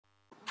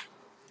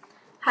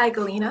Hi,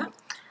 Galena.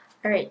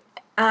 All right.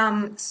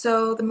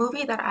 So the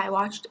movie that I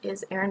watched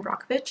is Erin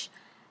Brockovich,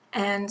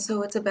 and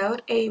so it's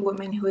about a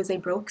woman who is a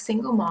broke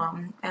single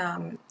mom.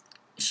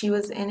 She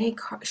was in a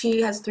car, she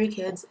has three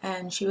kids,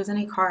 and she was in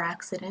a car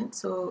accident.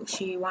 So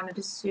she wanted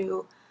to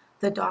sue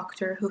the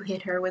doctor who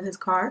hit her with his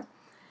car.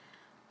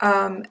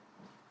 Um,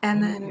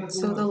 and then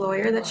so the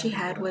lawyer that she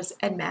had was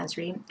Ed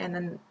Masry, and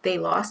then they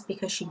lost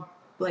because she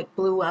like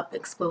blew up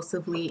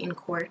explosively in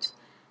court,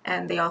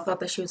 and they all thought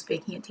that she was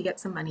faking it to get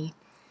some money.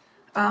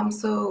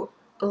 So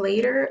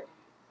later,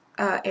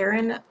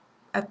 Erin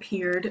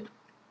appeared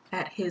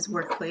at his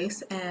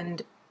workplace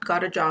and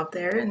got a job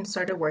there and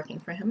started working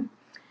for him.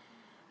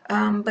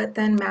 But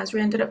then Masri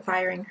ended up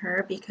firing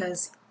her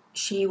because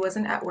she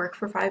wasn't at work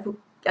for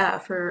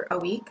a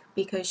week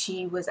because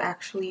she was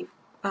actually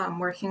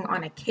working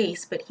on a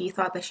case, but he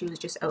thought that she was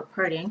just out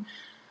partying.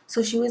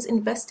 So she was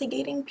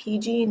investigating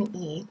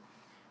PG&E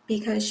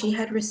because she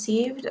had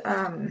received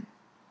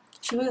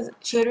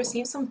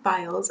some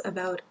files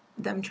about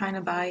them trying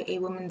to buy a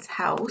woman's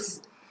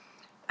house,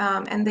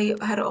 and they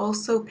had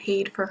also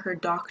paid for her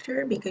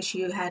doctor because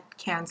she had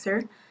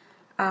cancer.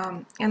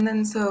 And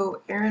then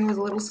so Erin was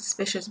a little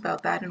suspicious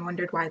about that and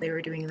wondered why they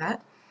were doing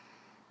that.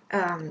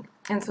 And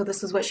so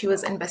this is what she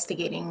was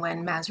investigating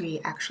when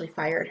Masri actually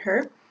fired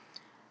her.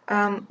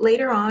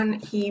 Later on,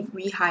 he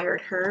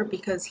rehired her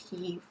because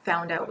he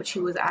found out what she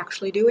was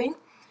actually doing.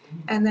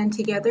 And then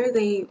together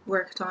they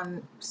worked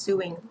on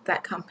suing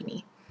that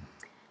company.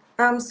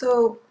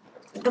 So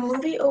the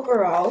movie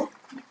overall,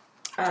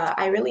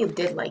 I really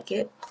did like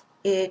it.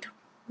 It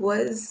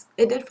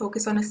did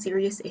focus on a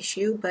serious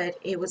issue, but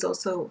it was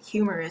also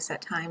humorous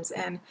at times,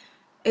 and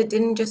it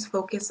didn't just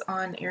focus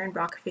on Erin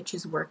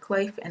Brockovich's work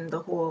life and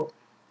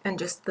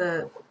just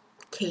the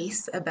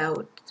case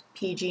about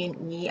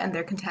PG&E and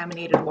their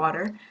contaminated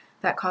water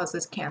that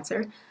causes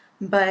cancer,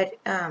 but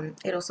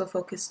it also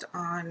focused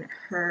on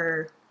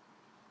her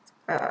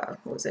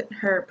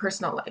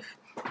personal life,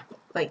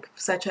 like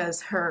such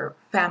as her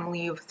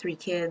family of three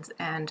kids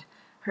and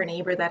her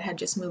neighbor that had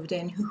just moved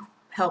in who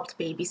helped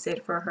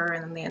babysit for her,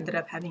 and then they ended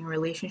up having a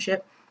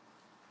relationship.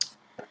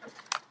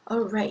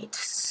 All right,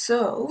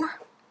 so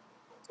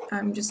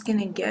I'm just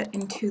gonna get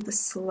into the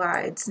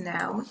slides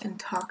now and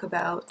talk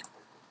about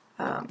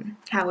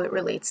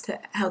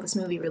how this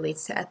movie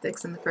relates to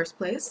ethics in the first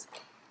place.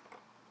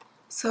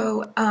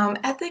 So,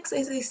 ethics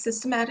is a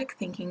systematic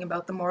thinking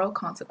about the moral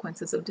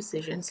consequences of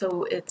decisions.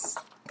 So it's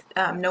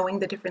knowing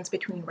the difference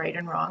between right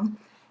and wrong.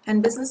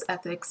 And business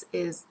ethics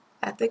is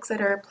ethics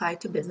that are applied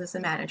to business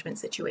and management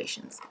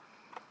situations.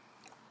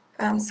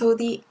 So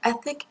the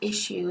ethic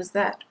issues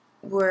that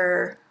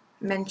were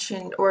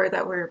mentioned or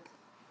that were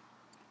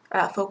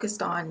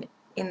focused on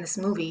in this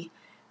movie,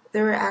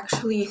 there were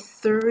actually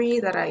three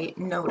that I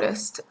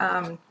noticed.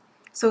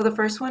 So the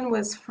first one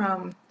was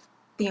from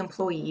the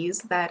employees,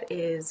 that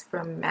is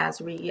from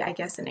Masri, I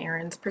guess, in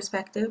Erin's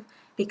perspective,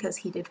 because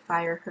he did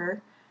fire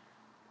her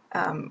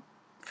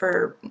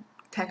for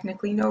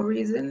technically no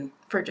reason,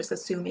 for just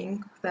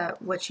assuming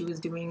that what she was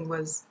doing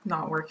was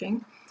not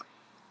working.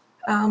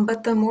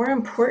 But the more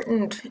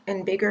important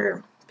and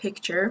bigger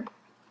picture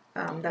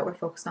that we're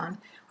focused on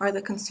are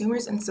the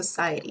consumers and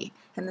society,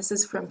 and this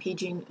is from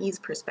PG&E's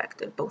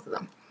perspective, both of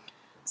them.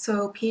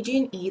 So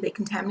PG&E, they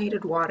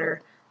contaminated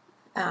water.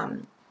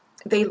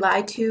 They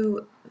lied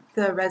to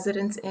the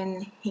residents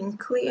in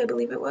Hinckley, I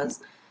believe it was,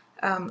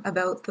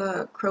 about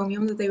the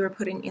chromium that they were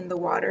putting in the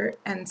water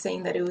and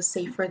saying that it was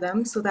safe for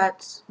them. So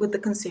that's with the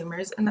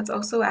consumers, and that's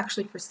also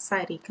actually for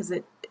society because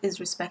it is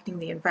respecting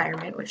the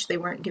environment, which they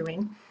weren't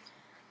doing.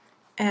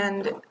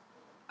 And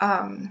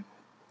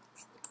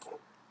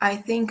I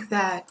think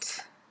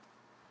that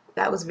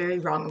that was very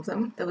wrong of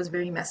them. That was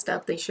very messed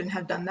up. They shouldn't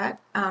have done that.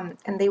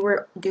 And they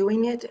were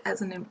doing it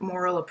as an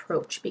immoral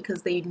approach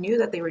because they knew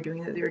that they were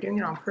doing it. They were doing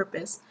it on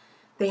purpose.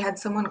 They had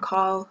someone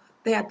call,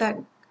 they had that,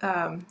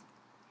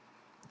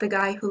 the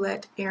guy who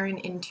let Erin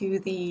into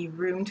the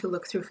room to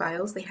look through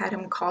files, they had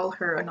him call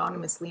her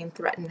anonymously and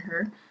threaten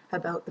her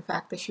about the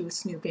fact that she was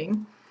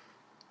snooping.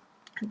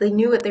 They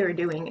knew what they were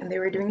doing, and they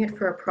were doing it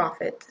for a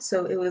profit,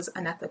 so it was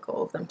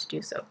unethical of them to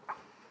do so.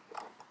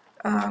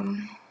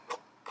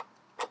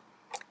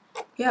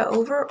 Yeah,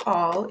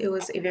 overall, it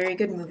was a very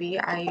good movie.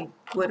 I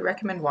would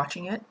recommend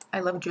watching it. I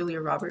love Julia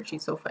Roberts.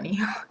 She's so funny.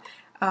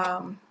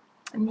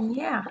 And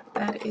yeah,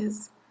 that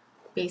is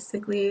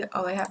basically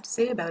all I have to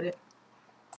say about it.